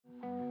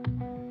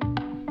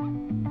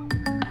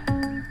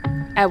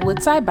At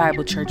Woodside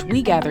Bible Church,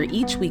 we gather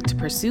each week to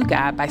pursue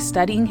God by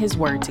studying His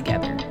Word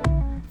together.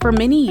 For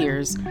many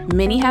years,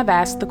 many have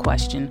asked the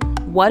question,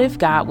 what if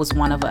God was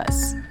one of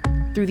us?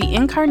 Through the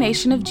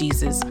incarnation of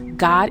Jesus,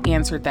 God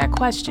answered that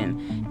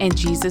question, and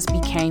Jesus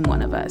became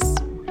one of us.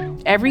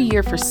 Every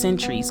year for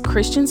centuries,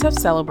 Christians have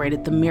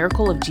celebrated the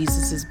miracle of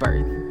Jesus'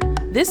 birth.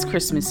 This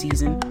Christmas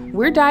season,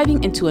 we're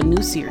diving into a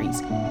new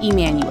series,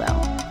 Emmanuel,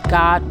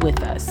 God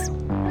with us,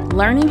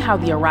 learning how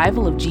the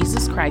arrival of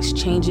Jesus Christ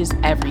changes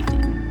everything.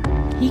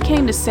 He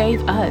came to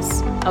save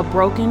us, a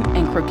broken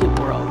and crooked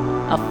world,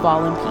 a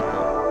fallen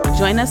people.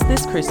 Join us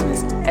this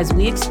Christmas as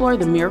we explore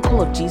the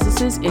miracle of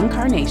Jesus'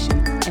 incarnation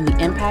and the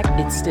impact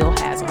it still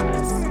has on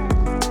us.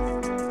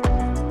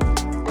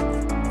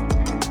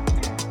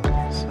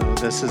 So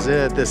this is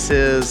it. This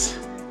is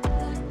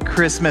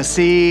Christmas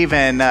Eve,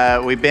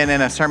 and we've been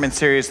in a sermon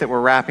series that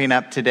we're wrapping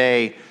up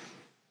today.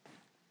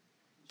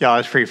 Y'all,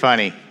 it's pretty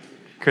funny.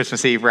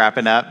 Christmas Eve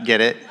wrapping up,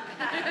 get it?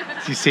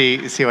 You see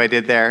what I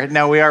did there?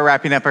 No, we are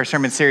wrapping up our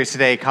sermon series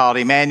today called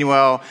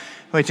Emmanuel,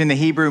 which in the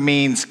Hebrew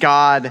means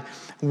God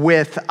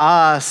with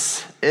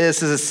us.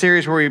 This is a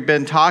series where we've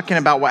been talking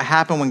about what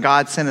happened when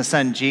God sent His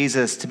Son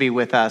Jesus to be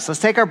with us. Let's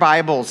take our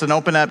Bibles and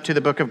open up to the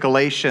book of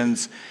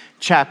Galatians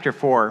chapter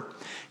 4.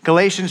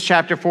 Galatians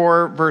chapter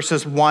 4,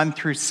 verses 1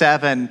 through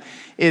 7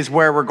 is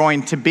where we're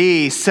going to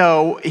be.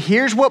 So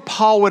here's what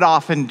Paul would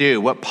often do.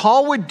 What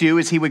Paul would do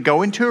is he would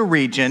go into a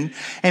region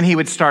and he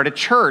would start a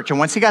church. And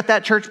once he got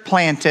that church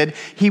planted,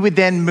 he would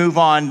then move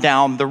on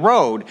down the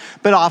road.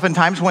 But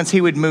oftentimes, once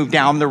he would move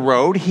down the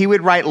road, he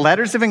would write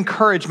letters of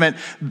encouragement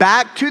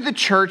back to the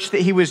church that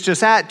he was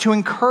just at to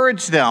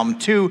encourage them,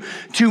 to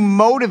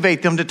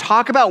motivate them, to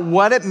talk about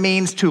what it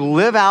means to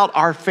live out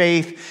our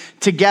faith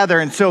together.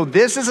 And so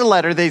this is a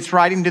letter that he's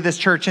writing to this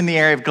church in the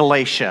area of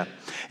Galatia.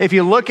 If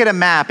you look at a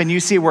map and you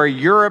see where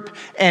Europe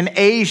and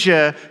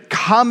Asia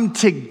come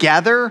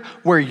together,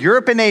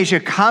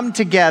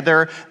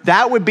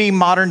 that would be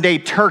modern day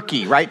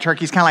Turkey, right?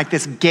 Turkey's kind of like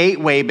this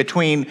gateway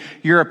between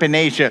Europe and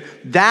Asia.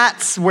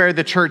 That's where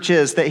the church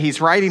is that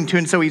he's writing to.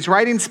 And so he's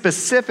writing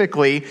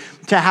specifically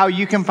to how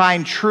you can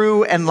find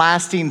true and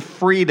lasting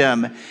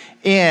freedom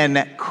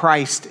in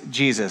Christ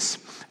Jesus.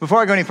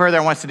 Before I go any further,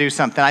 I want us to do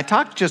something. I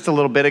talked just a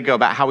little bit ago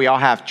about how we all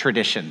have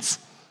traditions.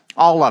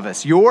 All of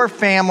us. Your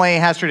family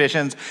has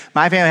traditions.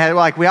 My family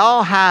has, we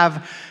all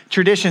have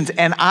traditions.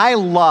 And I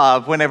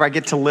love whenever I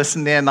get to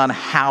listen in on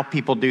how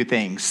people do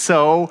things.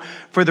 So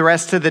for the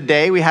rest of the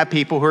day, we have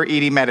people who are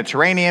eating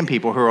Mediterranean,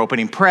 people who are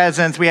opening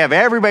presents. We have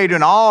everybody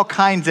doing all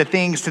kinds of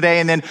things today.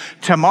 And then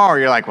tomorrow,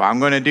 you're like, well, I'm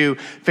going to do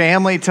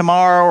family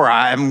tomorrow, or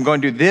I'm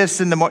going to do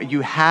this in the morning.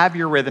 You have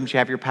your rhythms, you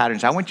have your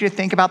patterns. I want you to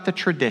think about the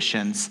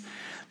traditions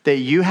that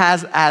you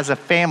have as a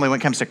family when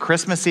it comes to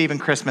Christmas Eve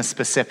and Christmas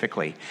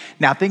specifically.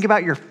 Now think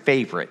about your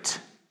favorite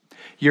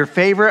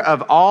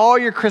of all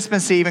your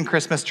Christmas Eve and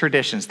Christmas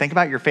traditions. Think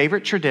about your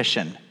favorite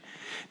tradition.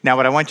 Now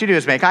what I want you to do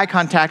is make eye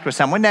contact with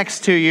someone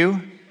next to you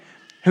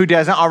who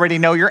doesn't already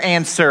know your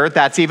answer.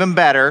 That's even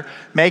better.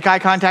 Make eye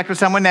contact with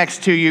someone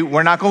next to you.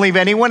 We're not going to leave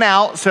anyone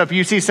out. So if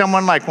you see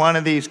someone like one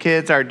of these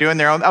kids are doing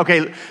their own,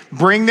 okay,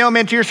 bring them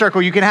into your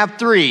circle. You can have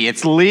 3.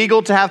 It's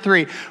legal to have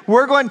 3.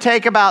 We're going to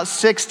take about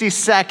 60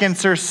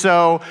 seconds or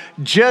so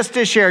just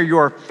to share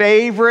your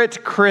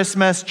favorite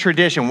Christmas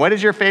tradition. What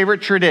is your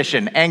favorite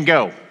tradition? And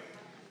go.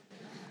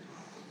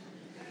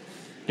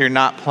 You're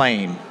not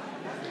playing.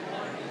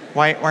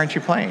 Why aren't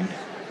you playing?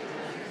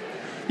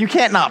 You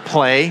can't not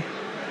play.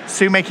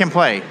 Sue, make him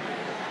play.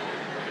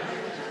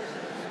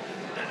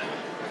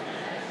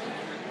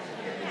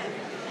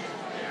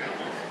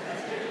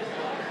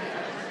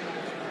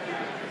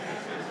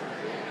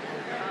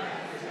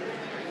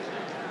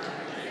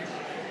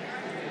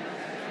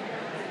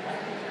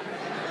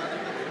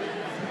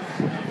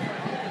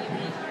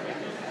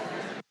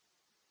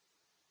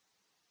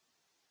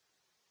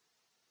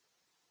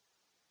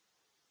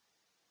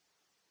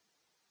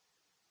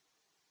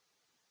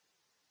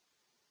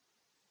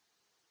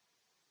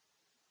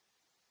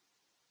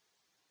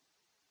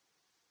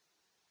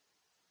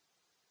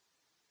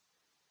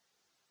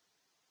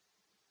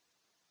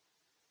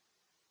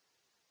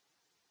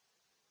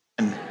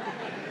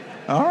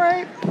 All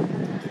right.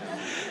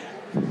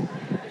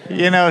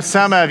 You know,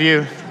 some of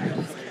you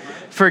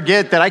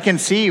forget that I can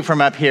see you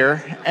from up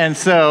here, and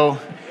so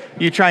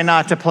you try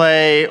not to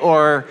play,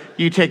 or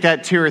you take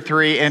that 2 or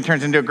 3 and it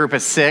turns into a group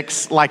of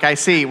 6, like I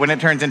see when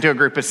it turns into a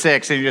group of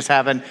 6 and you're just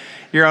having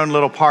your own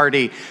little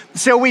party.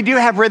 So we do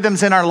have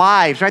rhythms in our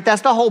lives, right?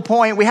 That's the whole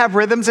point. We have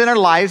rhythms in our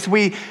lives.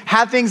 We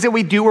have things that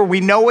we do where we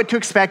know what to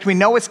expect. We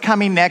know what's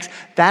coming next.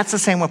 That's the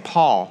same with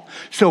Paul.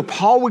 So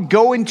Paul would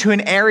go into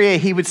an area.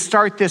 He would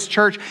start this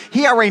church.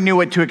 He already knew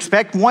what to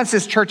expect. Once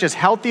this church is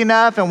healthy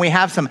enough and we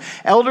have some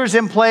elders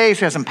in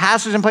place, we have some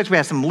pastors in place, we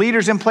have some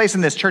leaders in place,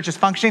 and this church is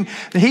functioning,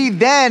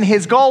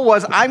 his goal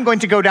was, I'm going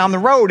to go down the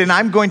road and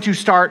I'm going to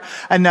start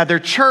another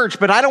church.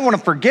 But I don't want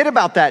to forget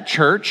about that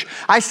church.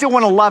 I still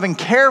want to love and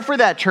care for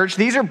that church.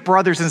 These are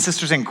brothers and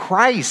sisters in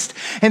Christ.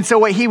 And so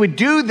what he would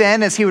do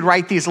then is he would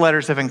write these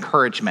letters of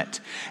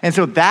encouragement. And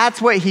so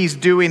that's what he's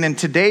doing in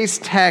today's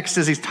text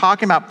as he's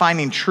talking about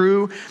finding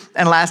true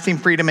and lasting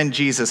freedom in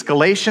Jesus.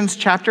 Galatians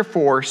chapter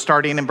 4,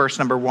 starting in verse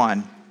number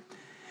 1.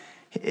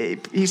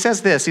 He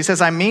says this, he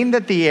says, I mean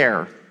that the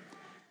heir,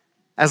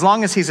 as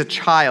long as he's a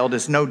child,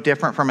 is no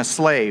different from a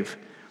slave,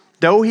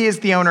 though he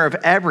is the owner of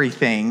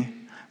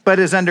everything, but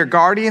is under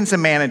guardians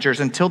and managers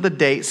until the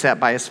date set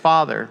by his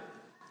father.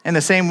 In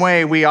the same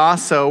way, we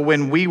also,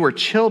 when we were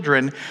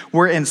children,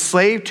 were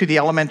enslaved to the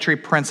elementary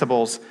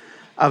principles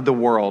of the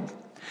world.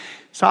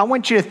 So I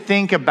want you to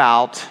think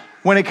about,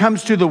 when it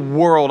comes to the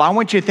world, I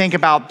want you to think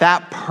about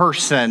that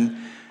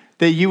person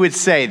that you would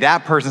say,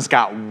 that person's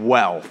got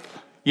wealth.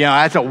 You know,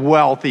 that's a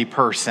wealthy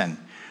person.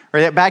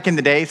 Or back in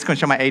the day, it's going to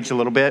show my age a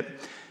little bit,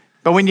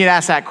 but when you'd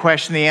ask that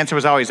question, the answer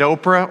was always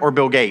Oprah or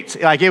Bill Gates.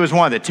 Like, it was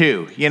one of the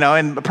two, you know,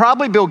 and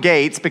probably Bill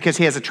Gates because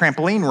he has a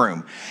trampoline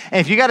room.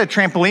 And if you got a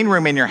trampoline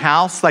room in your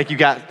house, like you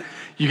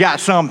got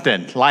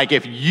something. Like,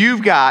 if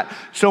you've got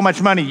so much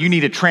money, you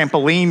need a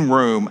trampoline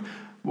room.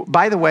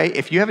 By the way,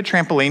 if you have a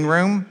trampoline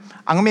room,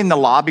 I'm going to be in the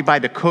lobby by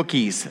the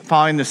cookies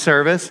following the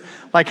service.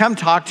 Like, come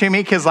talk to me,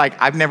 because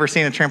like I've never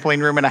seen a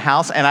trampoline room in a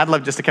house, and I'd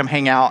love just to come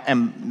hang out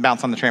and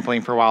bounce on the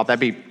trampoline for a while. That'd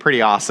be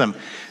pretty awesome.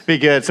 Be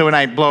good. So when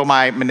I blow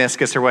my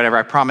meniscus or whatever,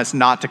 I promise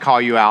not to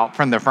call you out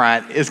from the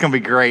front. It's going to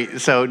be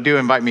great. So do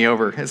invite me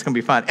over. It's going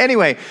to be fun.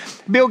 Anyway,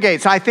 Bill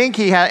Gates, I think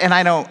he had, and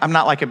I'm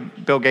not like a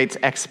Bill Gates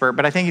expert,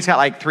 but I think he's got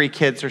like 3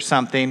 kids or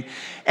something.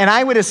 And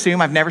I would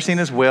assume, I've never seen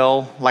his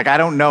will. Like, I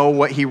don't know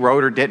what he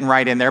wrote or didn't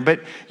write in there, but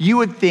you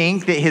would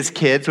think that his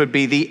kids would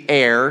be the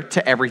heir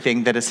to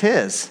everything that is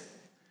his,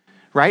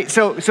 right?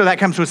 So that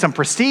comes with some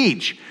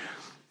prestige.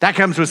 That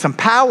comes with some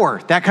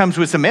power. That comes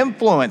with some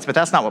influence, but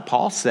that's not what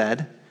Paul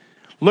said.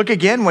 Look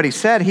again what he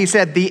said. He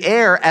said, the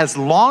heir, as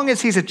long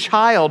as he's a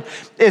child,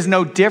 is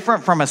no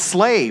different from a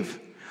slave.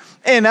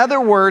 In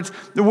other words,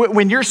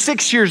 when you're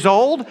 6 years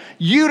old,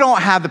 you don't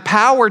have the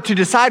power to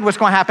decide what's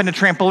going to happen to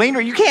trampoline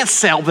room. You can't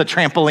sell the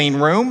trampoline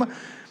room.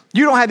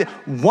 You don't have it.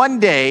 One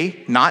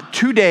day, not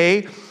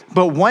today,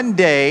 but one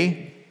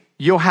day,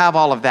 you'll have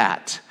all of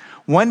that.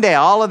 One day,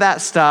 all of that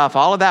stuff,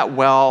 all of that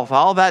wealth,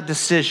 all of that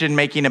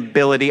decision-making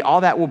ability, all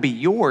that will be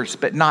yours,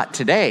 but not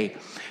today.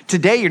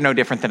 Today, you're no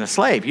different than a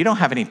slave. You don't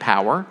have any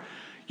power.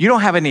 You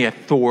don't have any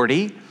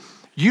authority.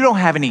 You don't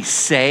have any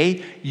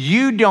say.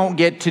 You don't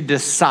get to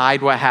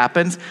decide what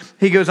happens.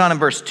 He goes on in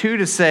verse 2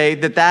 to say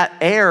that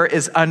heir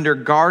is under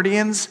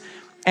guardians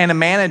and a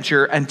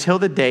manager until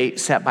the date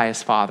set by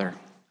his father,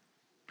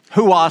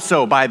 who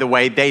also, by the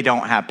way, they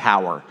don't have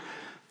power.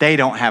 They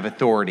don't have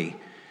authority.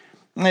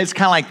 It's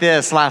kind of like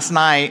this. Last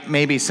night,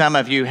 maybe some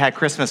of you had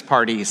Christmas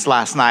parties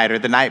last night or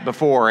the night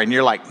before, and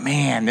you're like,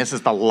 man, this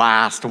is the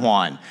last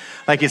one.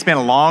 Like, it's been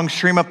a long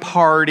stream of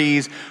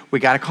parties. We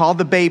got to call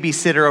the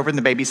babysitter over, and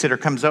the babysitter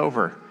comes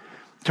over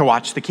to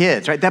watch the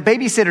kids, right? That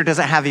babysitter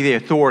doesn't have the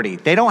authority.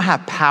 They don't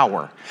have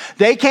power.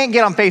 They can't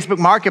get on Facebook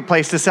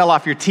Marketplace to sell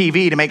off your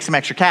TV to make some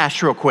extra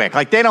cash real quick.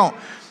 Like, they don't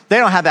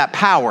have that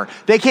power.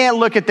 They can't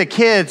look at the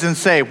kids and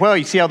say, well,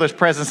 you see all those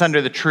presents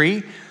under the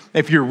tree?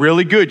 If you're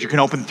really good, you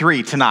can open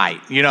 3 tonight.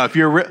 You know,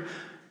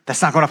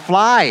 that's not going to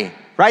fly,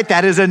 right?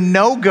 That is a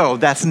no-go.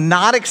 That's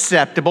not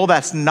acceptable.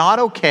 That's not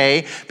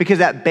okay, because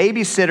that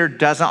babysitter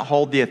doesn't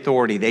hold the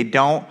authority. They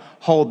don't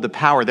hold the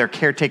power. They're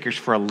caretakers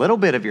for a little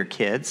bit of your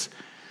kids.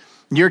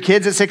 Your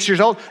kids at 6 years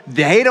old,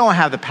 they don't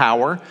have the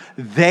power.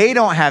 They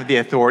don't have the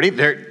authority.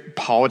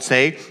 Paul would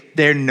say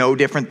they're no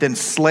different than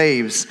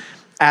slaves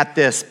at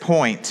this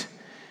point.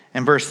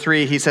 In verse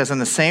 3, he says, in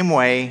the same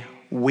way,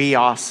 we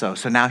also.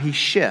 So now he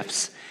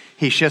shifts.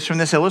 He shifts from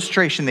this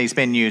illustration that he's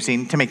been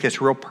using to make this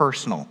real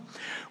personal.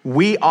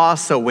 We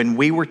also, when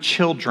we were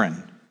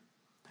children,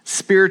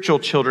 spiritual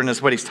children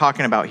is what he's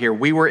talking about here,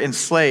 we were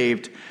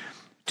enslaved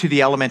to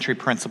the elementary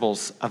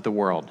principles of the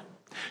world.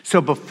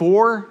 So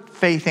before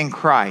faith in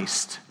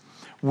Christ,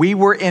 we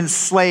were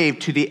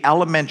enslaved to the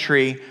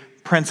elementary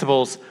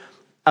principles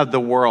of the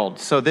world.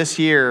 So this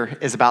year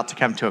is about to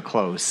come to a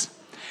close.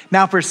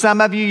 Now, for some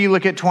of you, you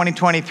look at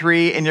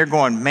 2023 and you're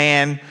going,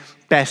 man,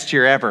 best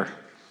year ever.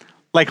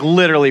 Like,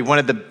 literally one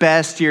of the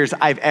best years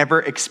I've ever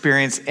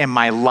experienced in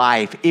my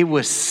life. It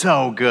was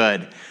so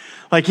good.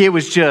 Like, it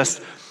was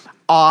just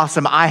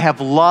awesome. I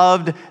have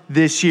loved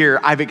this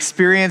year. I've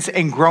experienced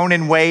and grown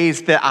in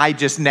ways that I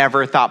just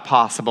never thought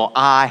possible.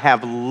 I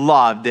have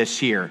loved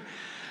this year.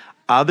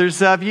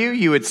 Others of you,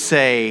 you would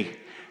say,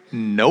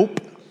 nope.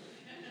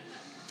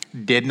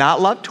 Did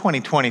not love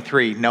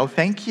 2023. No,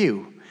 thank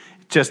you.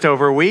 Just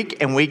over a week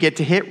and we get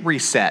to hit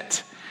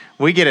reset.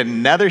 We get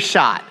another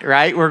shot,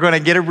 right? We're going to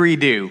get a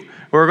redo.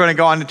 We're going to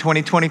go on to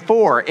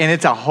 2024, and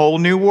it's a whole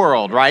new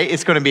world, right?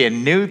 It's going to be a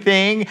new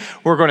thing.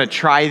 We're going to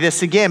try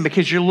this again,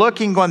 because you're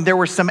looking, going, there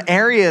were some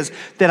areas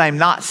that I'm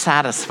not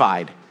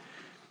satisfied.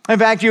 In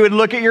fact, you would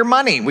look at your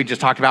money. We just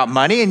talked about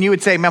money, and you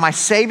would say, man, my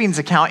savings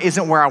account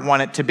isn't where I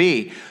want it to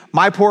be.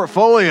 My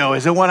portfolio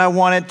isn't what I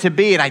want it to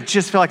be. And I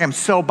just feel like I'm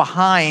so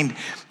behind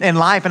in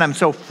life, and I'm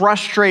so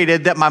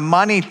frustrated that my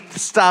money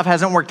stuff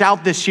hasn't worked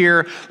out this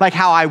year like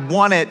how I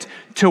want it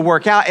to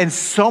work out. And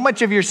so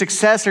much of your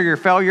success or your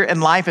failure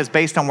in life is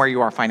based on where you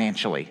are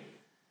financially.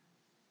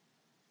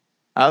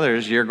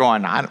 Others, you're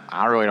going,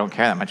 I really don't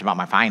care that much about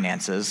my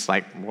finances.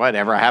 Like,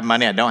 whatever, I have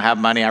money, I don't have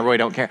money, I really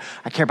don't care.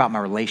 I care about my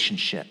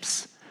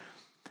relationships.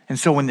 And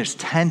so when there's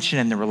tension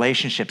in the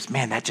relationships,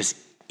 man, that just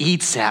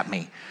eats at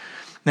me.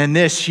 And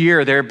this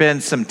year, there have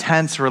been some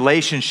tense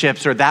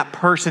relationships, or that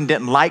person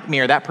didn't like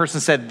me, or that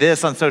person said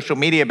this on social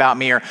media about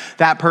me, or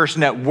that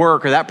person at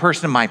work, or that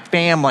person in my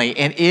family.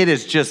 And it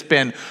has just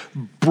been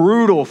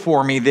brutal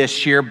for me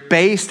this year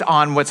based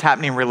on what's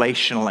happening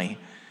relationally.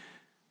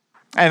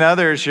 And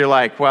others, you're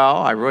like, well,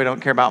 I really don't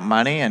care about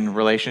money, and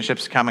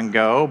relationships come and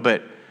go,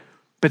 but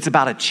it's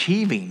about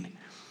achieving.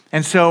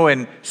 And so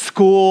in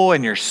school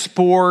and your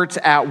sports,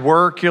 at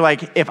work, you're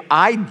like, if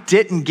I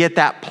didn't get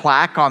that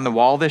plaque on the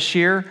wall this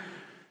year,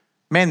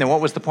 man, then what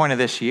was the point of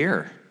this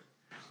year?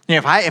 You know,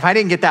 if I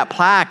didn't get that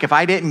plaque, if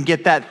I didn't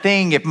get that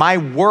thing, if my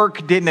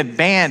work didn't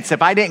advance,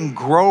 if I didn't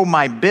grow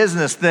my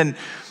business, then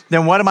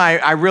what am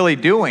I really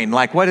doing?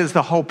 Like, what is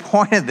the whole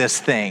point of this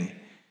thing?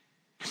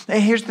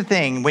 And here's the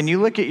thing. When you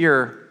look at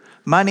your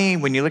money,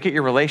 when you look at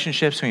your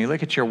relationships, when you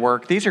look at your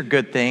work, these are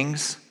good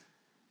things.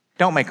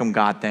 Don't make them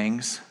God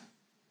things.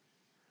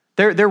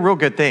 They're real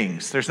good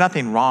things. There's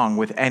nothing wrong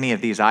with any of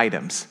these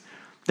items.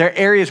 They're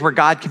areas where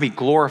God can be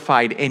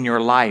glorified in your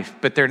life,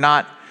 but they're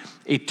not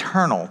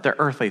eternal. They're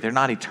earthly. They're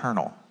not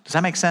eternal. Does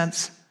that make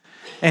sense?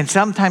 And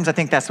sometimes I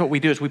think that's what we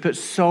do is we put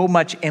so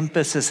much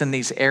emphasis in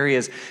these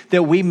areas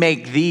that we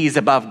make these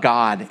above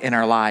God in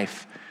our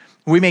life.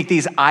 We make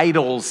these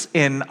idols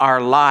in our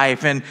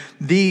life. And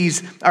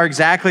these are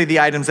exactly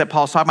the items that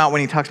Paul's talking about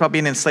when he talks about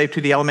being enslaved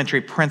to the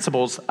elementary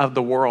principles of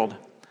the world.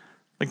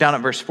 Look down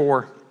at verse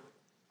 4.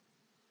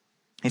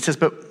 He says,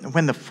 but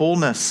when the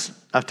fullness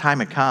of time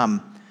had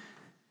come,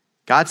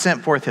 God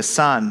sent forth his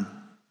son,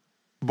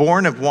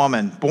 born of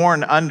woman,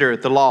 born under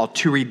the law,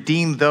 to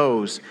redeem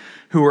those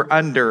who were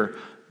under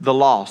the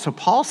law. So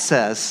Paul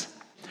says,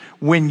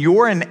 when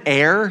you're an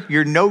heir,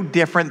 you're no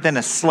different than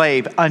a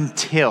slave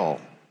until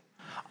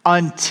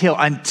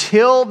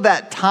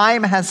that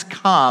time has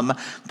come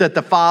that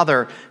the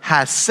Father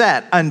has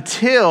set,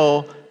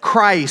 until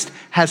Christ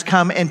has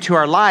come into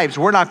our lives,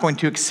 we're not going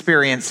to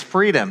experience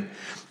freedom.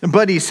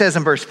 But he says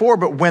in verse 4,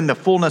 but when the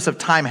fullness of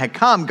time had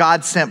come,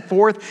 God sent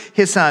forth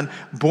his son,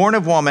 born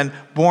of woman,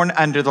 born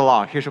under the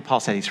law. Here's what Paul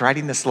said. He's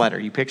writing this letter.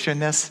 You picturing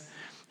this?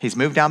 He's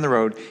moved down the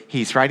road.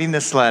 He's writing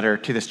this letter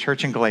to this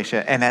church in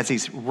Galatia. And as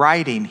he's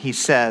writing, he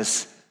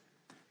says,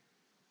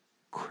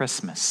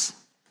 Christmas.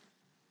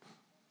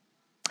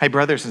 Hey,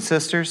 brothers and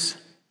sisters,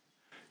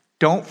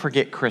 don't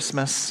forget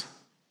Christmas.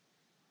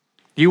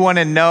 You want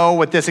to know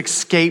what this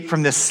escape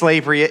from this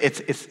slavery is?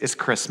 It's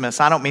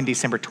Christmas. I don't mean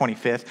December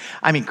 25th.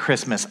 I mean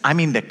Christmas. I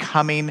mean the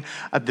coming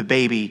of the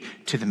baby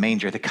to the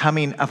manger, the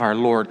coming of our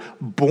Lord,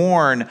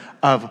 born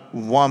of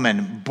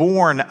woman,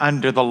 born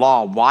under the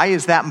law. Why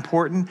is that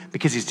important?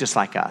 Because he's just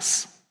like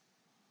us.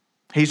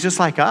 He's just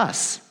like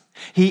us.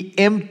 He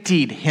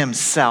emptied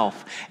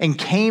himself and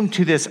came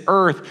to this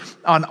earth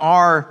on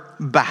our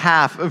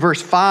behalf.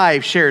 Verse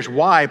 5 shares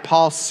why.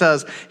 Paul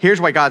says, here's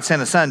why God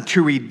sent a son,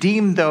 to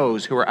redeem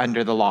those who are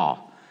under the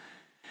law.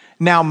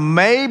 Now,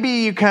 maybe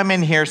you come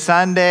in here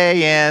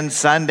Sunday in,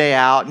 Sunday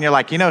out, and you're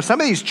like, some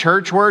of these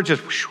church words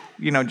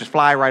just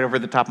fly right over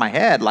the top of my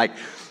head. Like,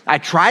 I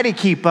try to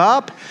keep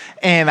up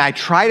and I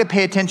try to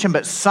pay attention,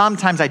 but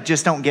sometimes I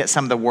just don't get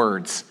some of the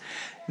words.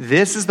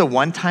 This is the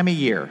one time a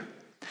year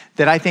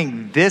that I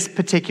think this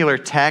particular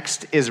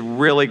text is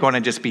really going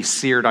to just be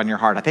seared on your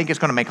heart. I think it's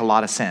going to make a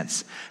lot of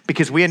sense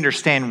because we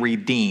understand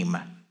redeem.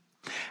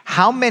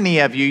 How many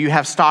of you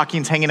have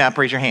stockings hanging up?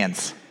 Raise your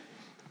hands.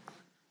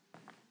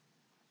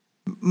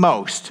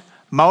 Most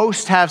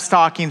have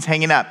stockings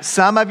hanging up.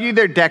 Some of you,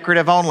 they're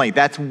decorative only.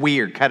 That's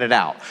weird. Cut it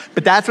out.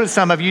 But that's what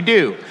some of you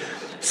do.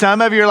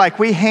 Some of you are like,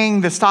 we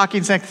hang the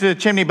stockings next to the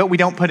chimney, but we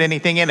don't put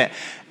anything in it.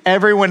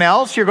 Everyone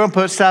else, you're going to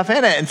put stuff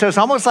in it. And so it's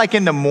almost like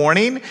in the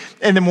morning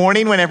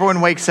when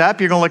everyone wakes up,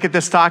 you're going to look at the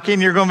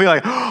stocking, you're going to be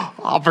like, oh,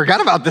 I forgot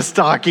about the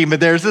stocking,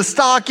 but there's a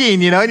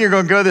stocking, and you're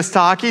going to go to the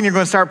stocking, you're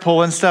going to start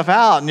pulling stuff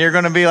out, and you're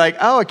going to be like,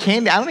 oh, a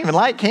candy, I don't even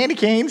like candy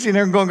canes, you're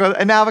going to go,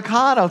 an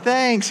avocado,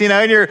 thanks,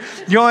 and you're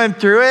going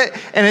through it,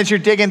 and as you're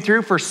digging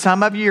through, for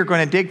some of you, you're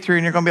going to dig through,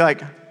 and you're going to be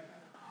like,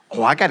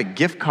 oh, I got a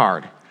gift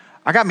card.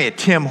 I got me a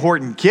Tim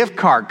Horton gift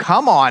card.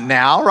 Come on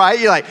now, right?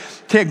 You're like,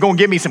 go and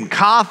get me some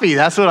coffee.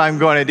 That's what I'm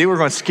going to do. We're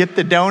going to skip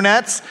the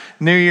donuts.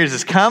 New Year's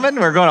is coming.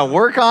 We're going to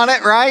work on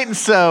it, right? And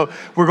so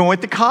we're going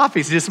with the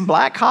coffee. So just some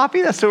black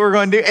coffee. That's what we're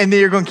going to do. And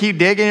then you're going to keep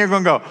digging. You're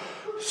going to go,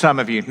 Some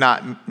of you,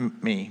 not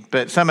me,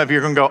 but some of you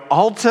are going to go,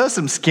 Ulta,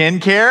 some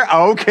skincare?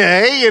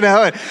 Okay, you're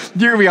going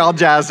to be all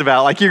jazzed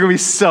about it. Like, you're going to be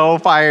so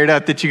fired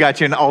up that you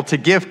got you an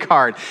Ulta gift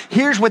card.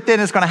 Here's what then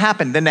is going to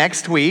happen. The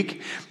next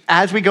week,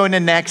 as we go into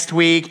next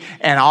week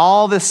and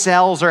all the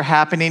sales are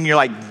happening, you're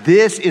like,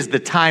 this is the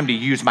time to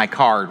use my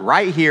card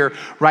right here,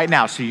 right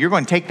now. So you're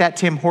going to take that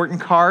Tim Horton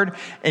card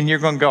and you're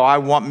going to go, I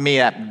want me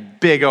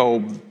that big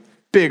old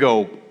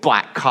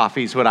black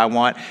coffee is what I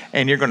want.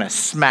 And you're going to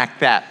smack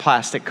that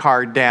plastic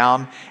card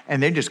down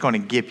and they're just going to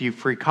give you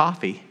free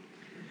coffee.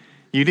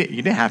 You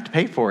didn't have to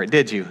pay for it,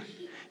 did you?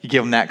 You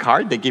give them that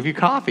card, they give you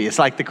coffee. It's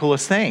like the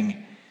coolest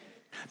thing.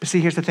 But see,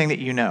 here's the thing that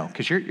you know,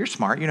 because you're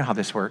smart, you know how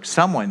this works.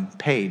 Someone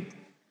paid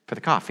for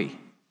the coffee.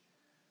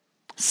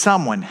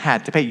 Someone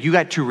had to pay. You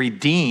got to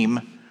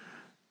redeem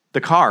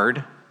the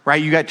card,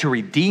 right? You got to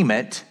redeem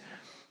it,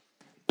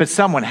 but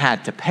someone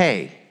had to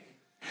pay.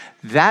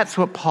 That's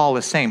what Paul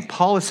is saying.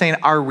 Paul is saying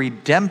our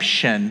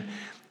redemption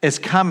is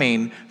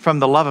coming from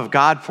the love of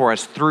God for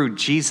us through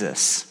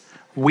Jesus.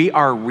 We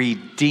are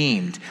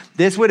redeemed.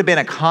 This would have been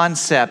a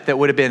concept that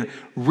would have been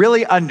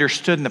really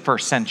understood in the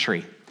first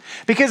century.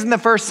 Because in the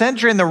first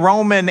century, in the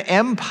Roman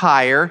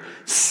Empire,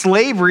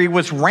 slavery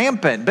was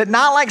rampant, but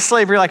not like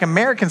slavery like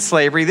American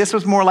slavery. This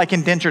was more like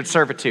indentured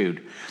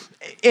servitude.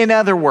 In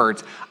other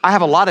words, I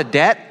have a lot of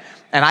debt,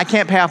 and I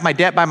can't pay off my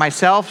debt by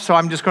myself, so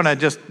I'm just going to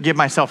just give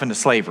myself into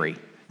slavery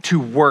to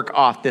work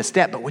off this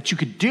debt. But what you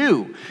could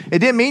do, it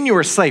didn't mean you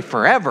were a slave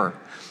forever.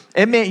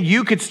 It meant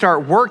you could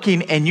start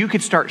working and you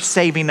could start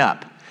saving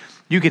up.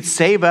 You could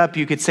save up,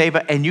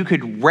 and you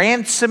could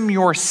ransom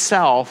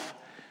yourself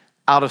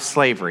out of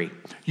slavery.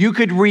 You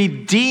could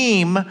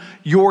redeem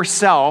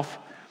yourself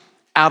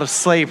out of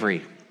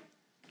slavery.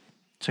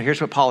 So here's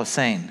what Paul is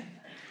saying.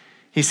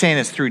 He's saying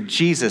it's through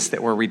Jesus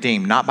that we're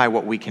redeemed, not by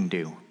what we can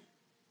do.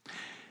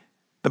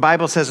 The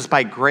Bible says it's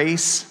by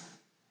grace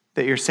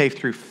that you're saved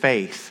through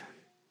faith,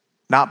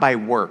 not by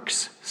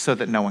works, so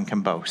that no one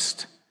can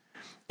boast.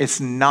 It's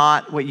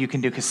not what you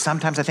can do, because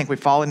sometimes I think we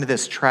fall into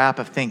this trap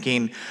of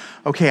thinking,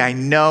 okay, I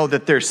know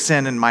that there's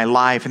sin in my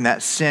life and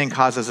that sin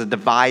causes a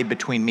divide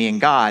between me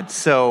and God.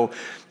 So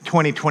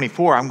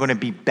 2024, I'm going to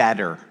be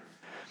better.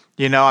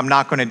 You know, I'm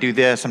not going to do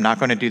this. I'm not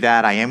going to do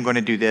that. I am going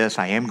to do this.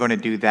 I am going to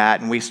do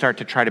that. And we start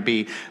to try to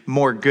be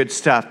more good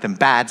stuff than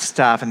bad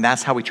stuff. And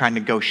that's how we try and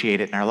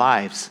negotiate it in our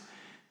lives.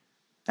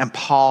 And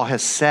Paul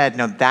has said,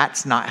 no,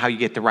 that's not how you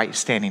get the right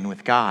standing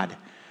with God.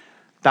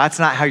 That's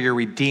not how you're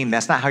redeemed.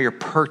 That's not how you're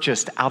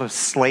purchased out of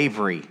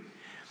slavery.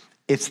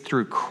 It's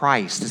through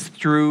Christ. It's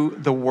through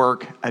the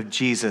work of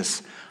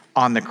Jesus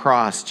on the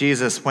cross.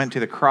 Jesus went to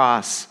the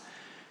cross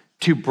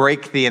to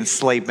break the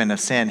enslavement of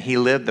sin. He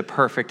lived the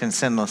perfect and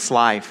sinless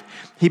life.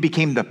 He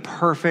became the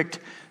perfect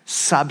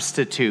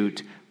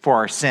substitute for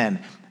our sin.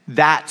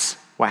 That's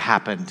what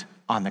happened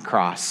on the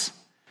cross.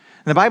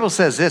 And the Bible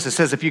says this. It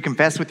says, if you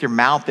confess with your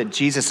mouth that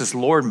Jesus is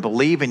Lord and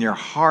believe in your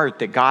heart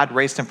that God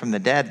raised him from the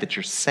dead, that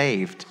you're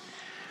saved,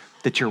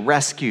 that you're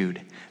rescued,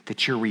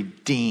 that you're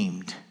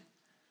redeemed.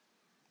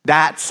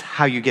 That's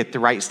how you get the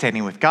right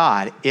standing with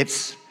God.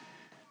 It's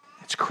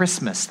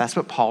Christmas. That's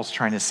what Paul's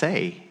trying to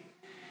say.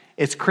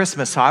 It's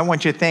Christmas. So I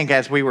want you to think,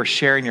 as we were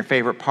sharing your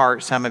favorite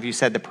part, some of you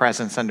said the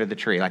presents under the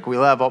tree. Like, we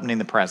love opening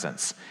the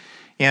presents.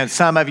 You know,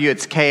 some of you,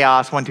 it's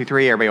chaos. 1, 2,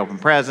 3, everybody open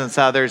presents.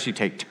 Others, you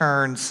take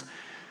turns.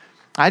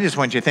 I just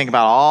want you to think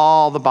about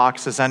all the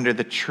boxes under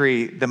the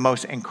tree. The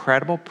most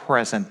incredible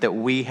present that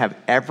we have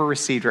ever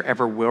received or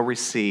ever will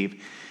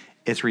receive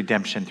is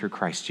redemption through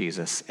Christ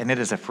Jesus. And it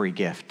is a free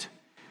gift.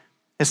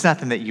 It's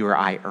nothing that you or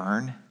I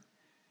earn.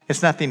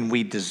 It's nothing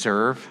we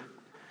deserve.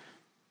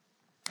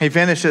 He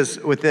finishes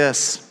with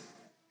this.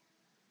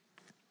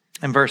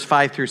 In verse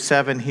 5 through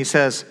 7, he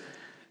says,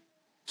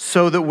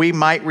 so that we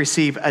might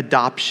receive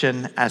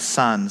adoption as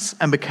sons.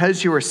 And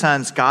because you are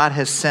sons, God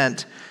has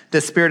sent the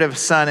Spirit of a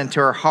Son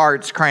into our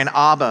hearts, crying,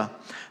 Abba,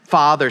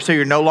 Father. So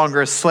you're no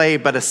longer a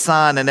slave, but a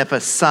son. And if a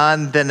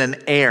son, then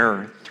an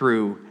heir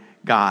through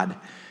God.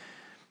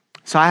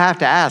 So I have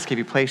to ask, have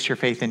you placed your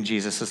faith in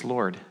Jesus as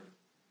Lord?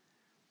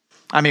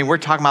 I mean, we're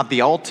talking about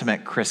the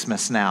ultimate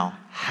Christmas now.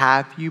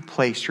 Have you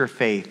placed your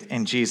faith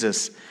in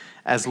Jesus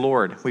as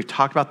Lord? We've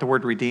talked about the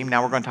word redeem.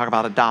 Now we're going to talk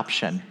about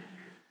adoption.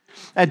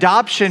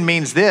 Adoption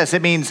means this.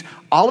 It means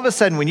all of a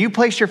sudden when you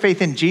place your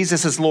faith in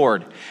Jesus as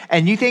Lord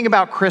and you think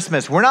about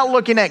Christmas, we're not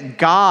looking at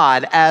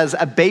God as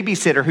a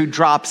babysitter who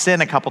drops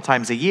in a couple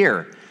times a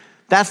year.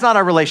 That's not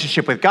our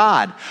relationship with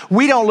God.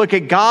 We don't look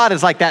at God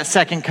as like that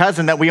second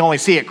cousin that we only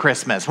see at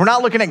Christmas. We're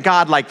not looking at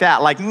God like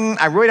that. Like,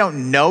 I really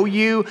don't know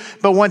you,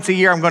 but once a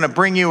year I'm going to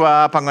bring you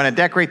up. I'm going to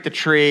decorate the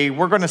tree.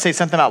 We're going to say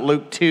something about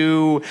Luke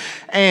 2,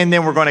 and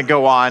then we're going to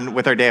go on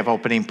with our day of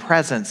opening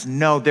presents.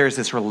 No, there's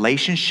this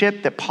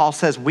relationship that Paul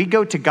says we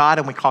go to God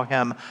and we call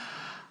him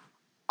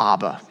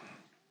Abba,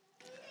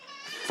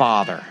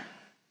 Father.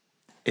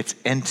 It's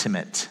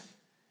intimate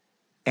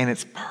and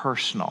it's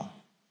personal.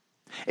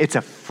 It's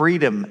a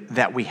freedom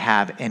that we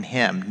have in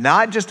him,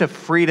 not just a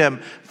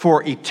freedom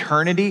for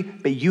eternity,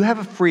 but you have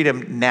a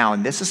freedom now.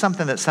 And this is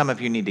something that some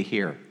of you need to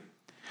hear.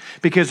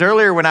 Because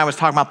earlier when I was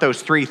talking about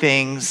those three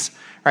things,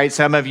 right?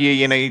 Some of you,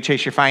 you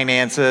chase your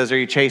finances or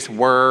you chase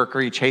work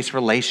or you chase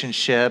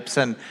relationships.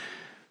 And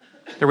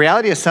the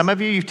reality is some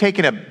of you, you've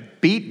taken a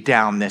beat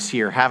down this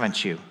year,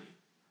 haven't you?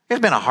 It's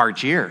been a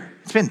hard year.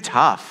 It's been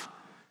tough.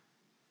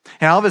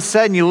 And all of a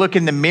sudden you look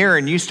in the mirror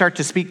and you start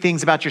to speak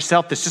things about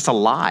yourself that's just a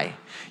lie.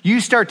 You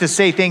start to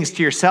say things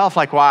to yourself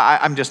like, well,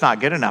 I'm just not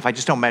good enough. I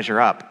just don't measure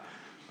up.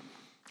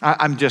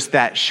 I'm just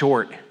that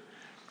short.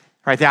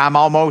 Right there, I'm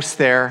almost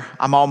there.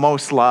 I'm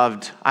almost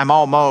loved.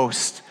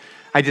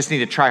 I just need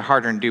to try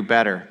harder and do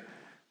better.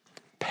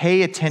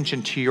 Pay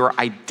attention to your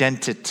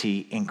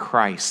identity in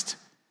Christ.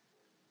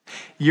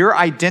 Your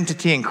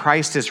identity in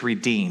Christ is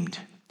redeemed.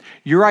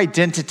 Your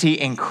identity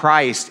in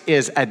Christ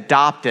is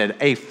adopted,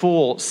 a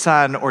full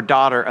son or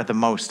daughter of the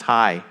Most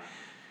High.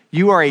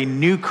 You are a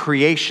new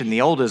creation.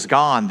 The old is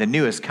gone. The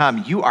new has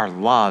come. You are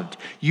loved.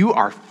 You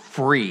are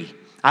free.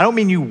 I don't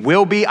mean you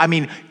will be. I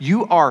mean,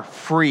 you are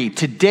free.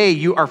 Today,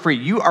 you are free.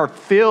 You are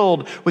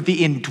filled with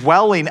the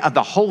indwelling of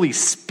the Holy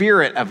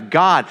Spirit of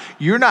God.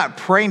 You're not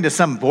praying to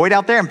some void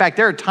out there. In fact,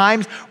 there are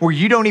times where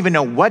you don't even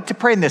know what to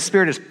pray, and the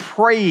Spirit is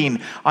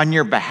praying on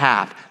your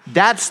behalf.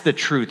 That's the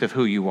truth of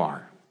who you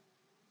are.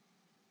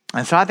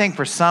 And so I think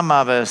for some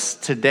of us,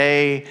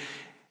 today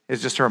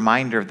is just a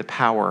reminder of the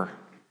power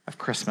of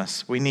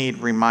Christmas. We need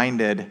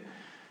reminded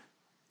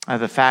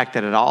of the fact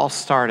that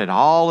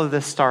all of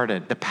this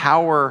started, the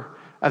power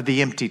of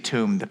the empty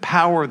tomb, the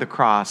power of the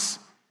cross.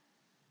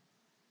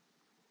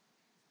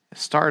 It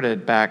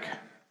started back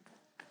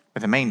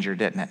with a manger,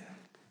 didn't it?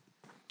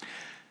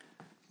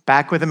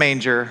 Back with a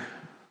manger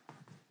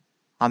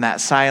on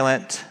that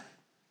silent,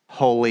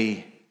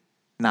 holy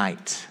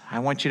night. I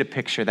want you to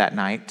picture that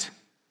night.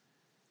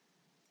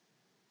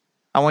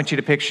 I want you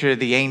to picture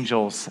the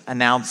angels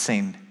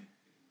announcing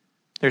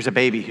there's a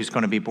baby who's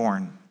going to be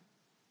born.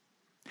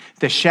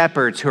 The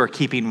shepherds who are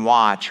keeping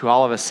watch, who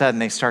all of a sudden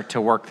they start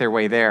to work their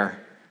way there.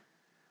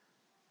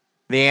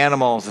 The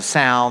animals, the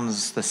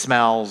sounds, the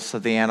smells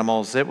of the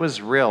animals, it was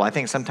real. I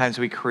think sometimes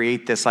we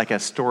create this like a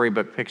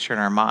storybook picture in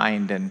our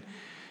mind, and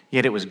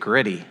yet it was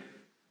gritty.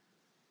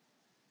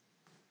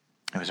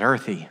 It was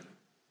earthy.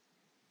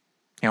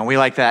 We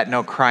like that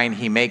no crying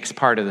he makes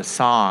part of the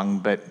song,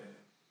 but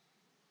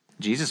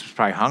Jesus was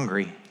probably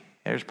hungry.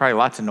 There was probably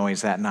lots of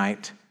noise that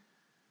night.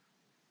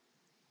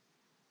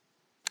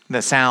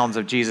 The sounds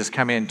of Jesus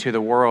coming into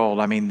the world,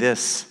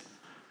 this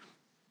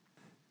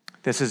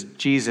is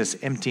Jesus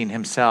emptying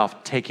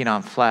himself, taking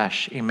on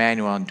flesh,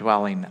 Emmanuel, and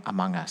dwelling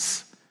among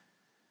us.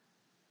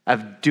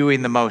 Of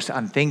doing the most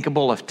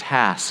unthinkable of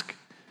tasks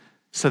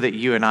so that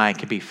you and I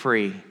could be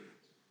free.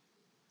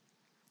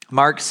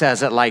 Mark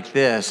says it like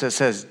this. It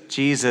says,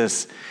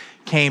 Jesus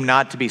came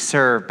not to be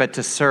served, but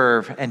to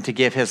serve and to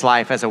give his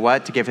life as a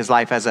what? To give his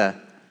life as a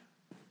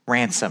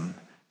ransom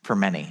for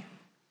many.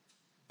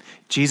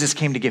 Jesus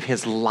came to give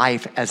his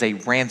life as a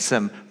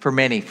ransom for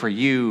many, for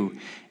you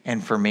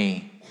and for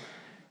me.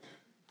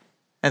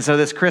 And so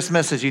this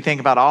Christmas, as you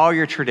think about all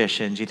your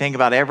traditions, you think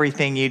about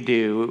everything you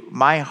do,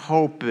 my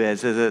hope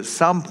is at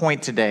some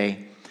point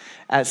today,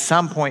 at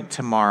some point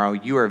tomorrow,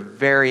 you are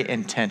very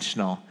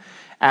intentional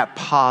at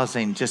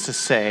pausing just to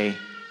say,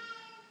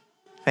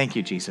 thank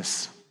you,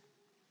 Jesus.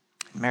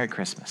 Merry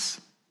Christmas.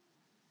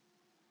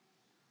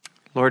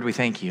 Lord, we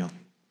thank you.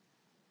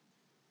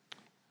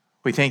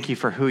 We thank you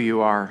for who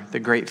you are, the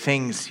great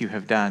things you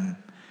have done,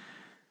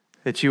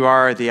 that you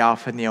are the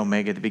Alpha and the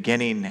Omega, the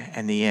beginning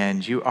and the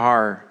end. You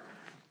are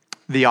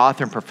the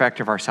author and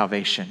perfecter of our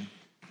salvation.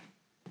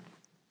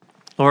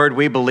 Lord,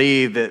 we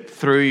believe that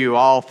through you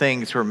all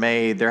things were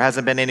made. There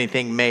hasn't been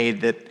anything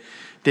made that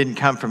didn't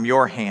come from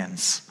your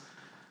hands.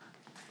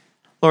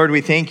 Lord,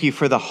 we thank you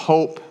for the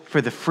hope,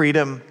 for the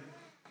freedom,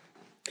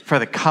 for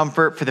the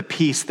comfort, for the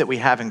peace that we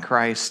have in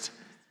Christ.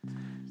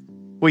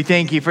 We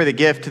thank you for the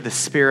gift of the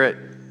Spirit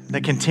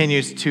that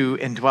continues to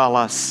indwell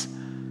us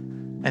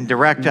and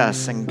direct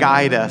us and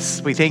guide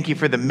us. We thank you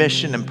for the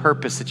mission and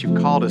purpose that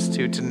you've called us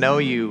to know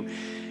you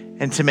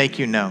and to make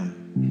you known.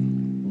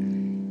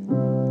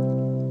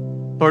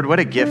 Lord, what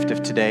a gift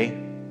of today.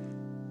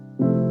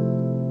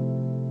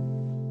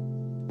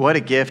 What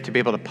a gift to be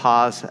able to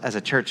pause as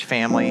a church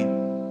family,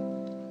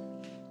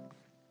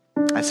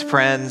 as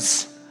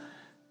friends,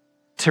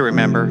 to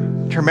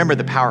remember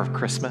the power of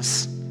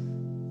Christmas.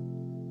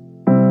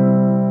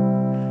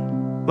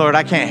 Lord,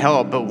 I can't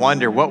help but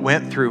wonder what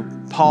went through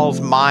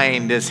Paul's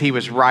mind as he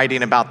was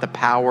writing about the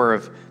power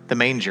of the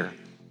manger.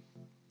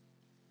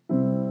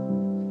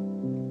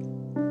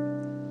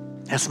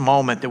 This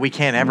moment that we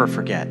can't ever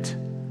forget.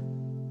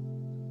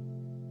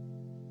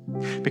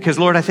 Because,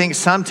 Lord, I think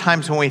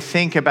sometimes when we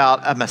think about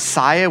a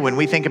Messiah, when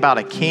we think about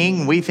a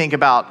king, we think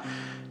about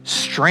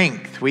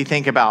strength, we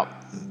think about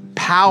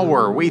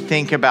power, we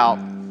think about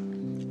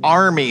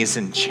armies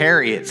and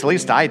chariots. At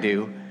least I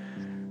do.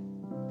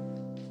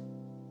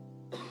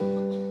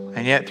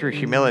 And yet through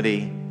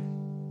humility,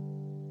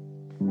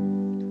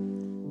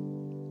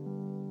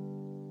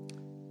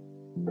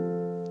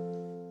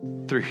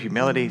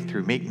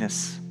 through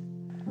meekness,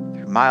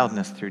 through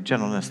mildness, through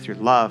gentleness, through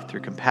love,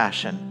 through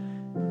compassion,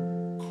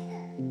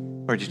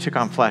 Lord, you took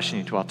on flesh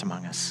and you dwelt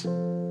among us.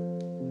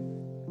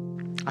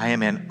 I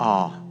am in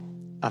awe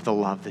of the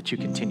love that you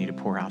continue to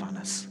pour out on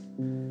us.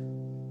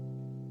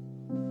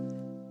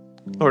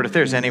 Lord, if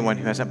there's anyone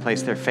who hasn't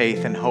placed their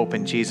faith and hope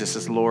in Jesus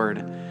as Lord,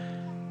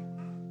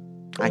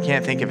 I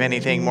can't think of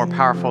anything more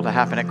powerful to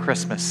happen at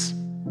Christmas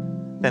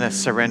than a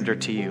surrender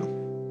to you.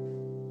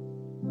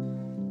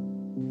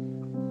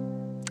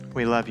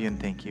 We love you and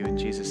thank you in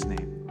Jesus'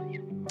 name.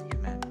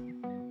 Amen.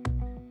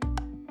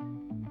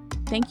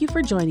 Thank you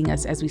for joining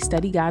us as we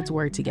study God's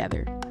Word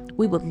together.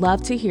 We would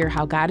love to hear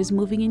how God is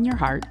moving in your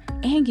heart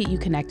and get you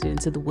connected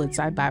into the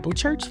Woodside Bible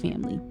Church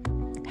family.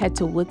 Head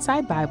to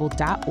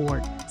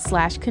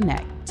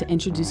woodsidebible.org/connect to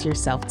introduce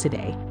yourself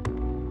today.